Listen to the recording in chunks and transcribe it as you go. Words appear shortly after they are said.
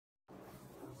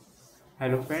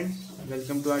Hello friends,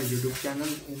 welcome to our YouTube channel.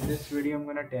 In this video, I'm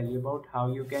gonna tell you about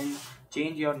how you can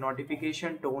change your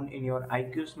notification tone in your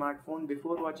IQOO smartphone.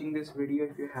 Before watching this video,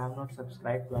 if you have not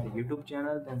subscribed to our YouTube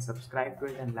channel, then subscribe to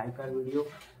it and like our video.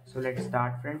 So let's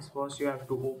start friends. First you have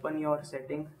to open your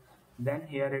settings. Then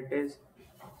here it is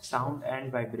sound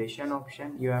and vibration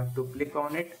option. You have to click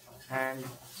on it, and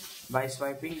by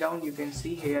swiping down you can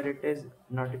see here it is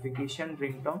notification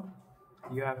ringtone.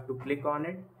 You have to click on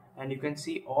it and you can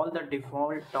see all the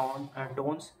default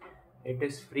tones. It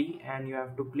is free and you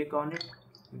have to click on it.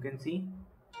 You can see,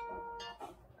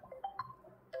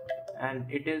 and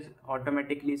it is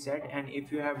automatically set. And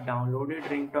if you have downloaded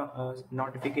ringtone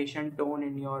notification tone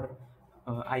in your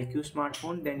IQOO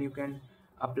smartphone, then you can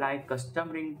apply custom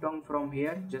ringtone from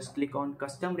here. Just click on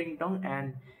custom ringtone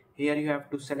and here you have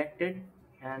to select it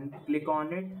and click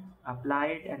on it, apply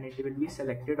it, and it will be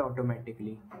selected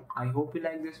automatically. I hope you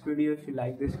like this video. If you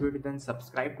like this video, then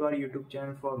subscribe to our YouTube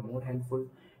channel for more helpful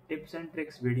tips and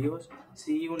tricks videos.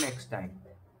 See you next time.